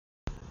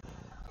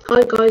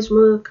Hi guys,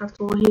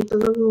 Mahmoud here.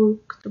 Today I'm going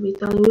to be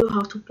telling you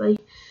how to play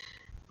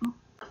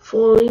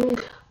Falling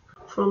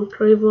from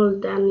Travel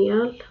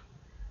Daniel,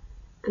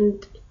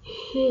 and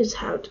here's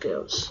how it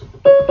goes.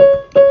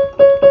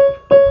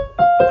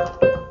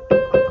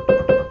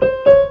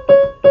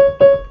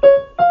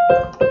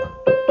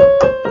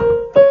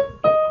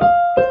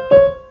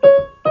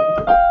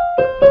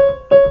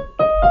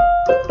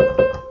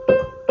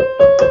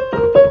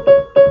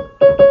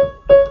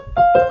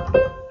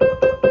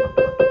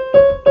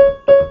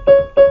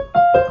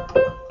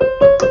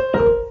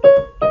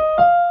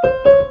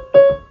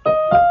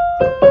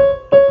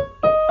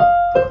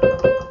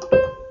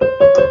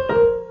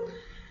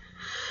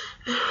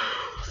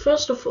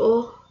 First of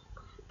all,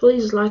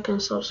 please like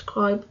and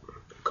subscribe,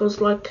 because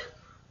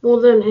more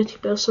than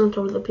 80%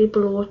 of the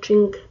people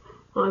watching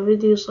my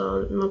videos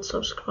are not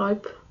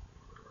subscribed.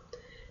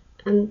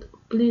 And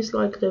please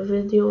like the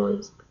video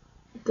and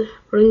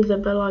ring the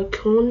bell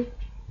icon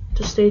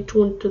to stay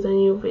tuned to the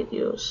new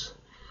videos.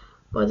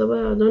 By the way,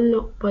 I don't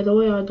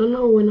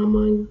know when I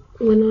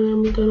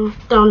am gonna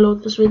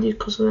download this video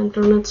because the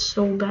internet's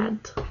so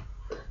bad.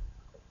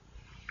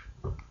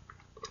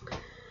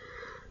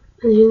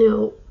 And you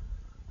know,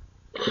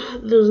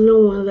 there's no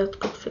one that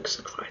could fix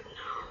it right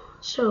now.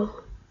 So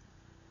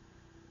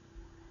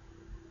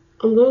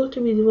I'm going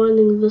to be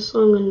dividing this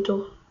song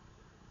into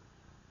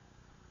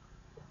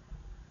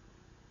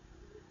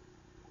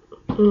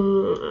I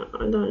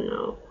don't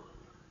know.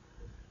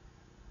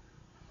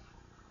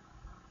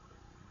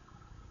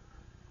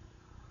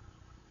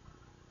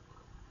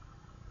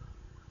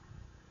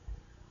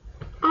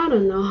 I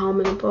don't know how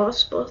many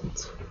parts,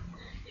 but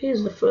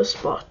here's the first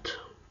part.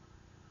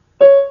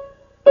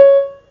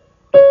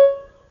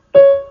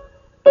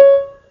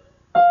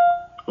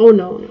 Oh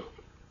no.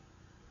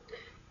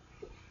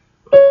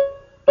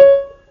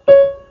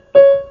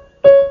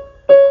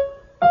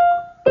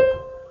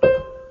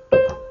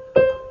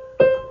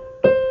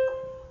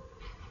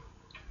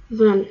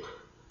 Then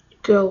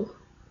go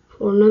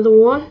for another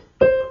one.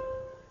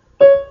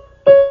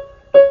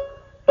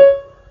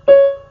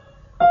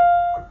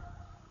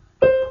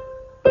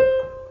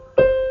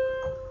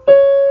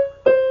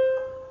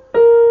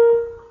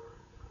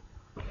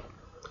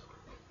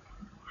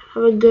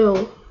 Have a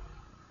go.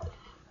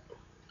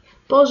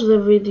 Pause the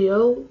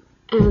video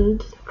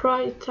and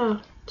try it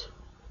out.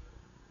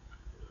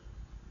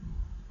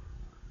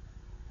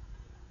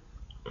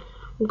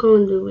 I'm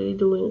going to be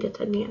doing it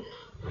again.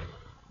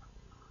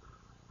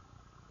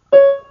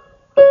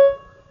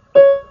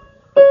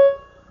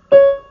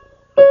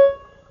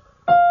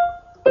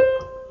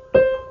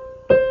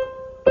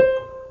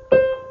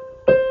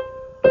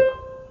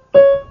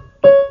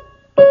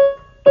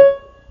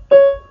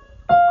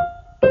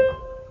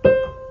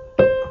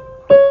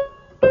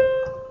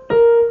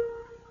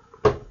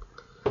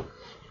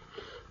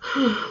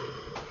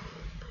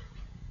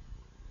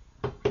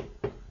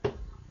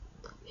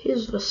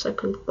 Here's the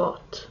second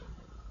part.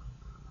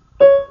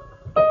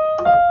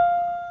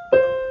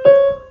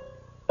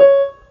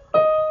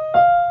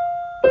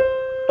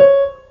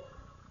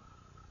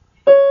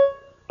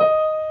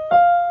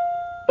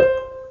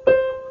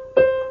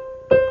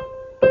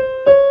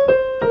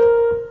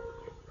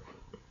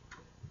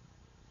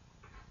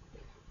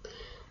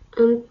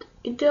 And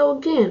you go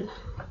again.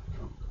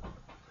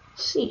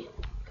 See,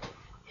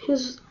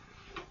 here's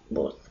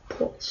both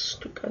parts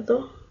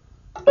together.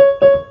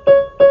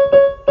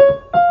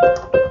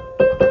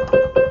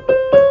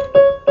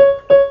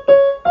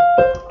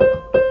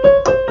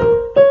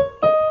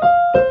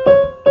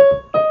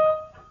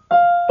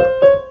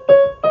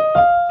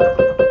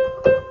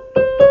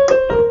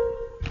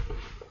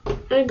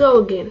 And go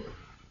again.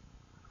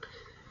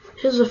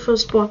 Here's the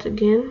first part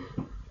again.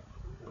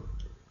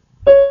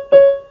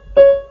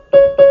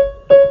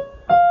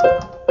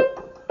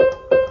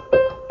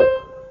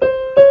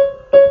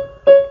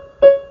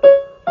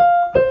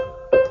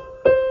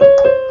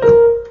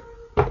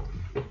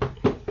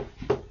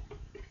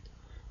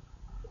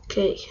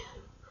 Okay.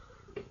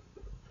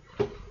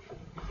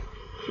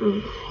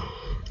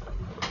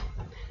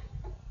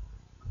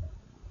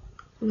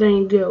 Then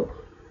you go.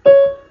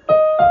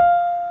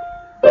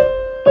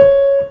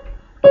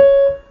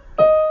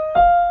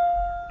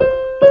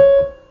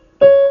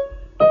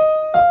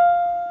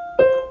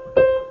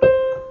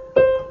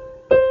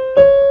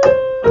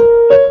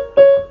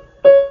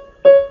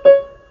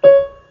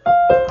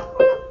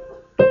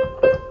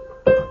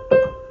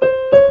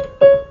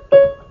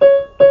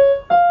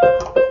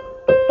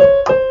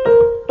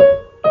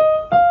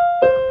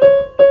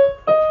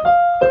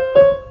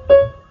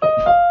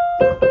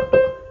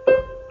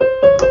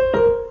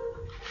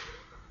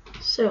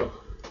 So,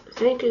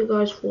 thank you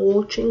guys for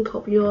watching.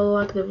 Hope you all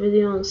like the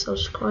video and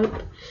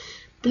subscribe.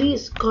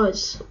 Please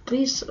guys,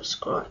 please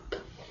subscribe.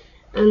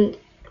 And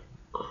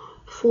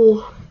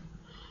for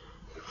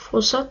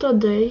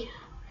Saturday,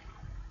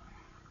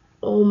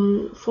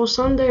 for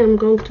Sunday, I'm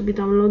going to be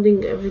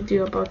downloading a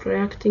video about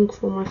reacting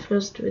for my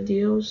first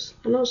videos.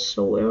 I know it's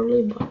so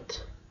early,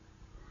 but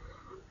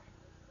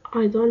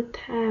I don't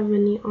have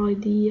any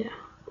idea.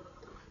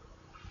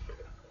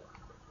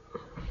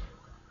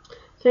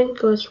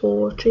 Thank you guys for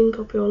watching.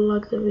 Hope you all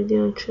like the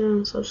video and share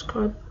and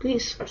subscribe.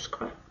 Please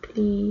subscribe,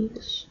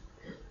 please,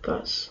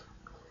 guys.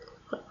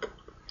 Like,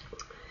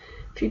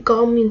 if you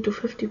come into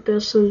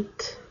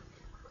 50%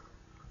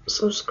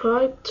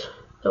 subscribed,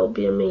 that would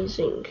be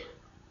amazing.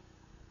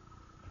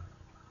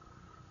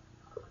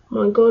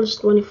 My goal is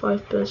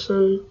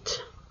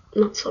 25%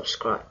 not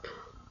subscribed.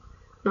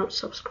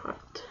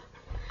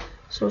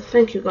 So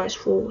thank you guys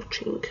for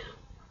watching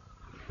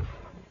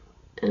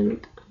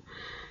and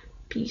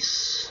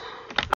peace.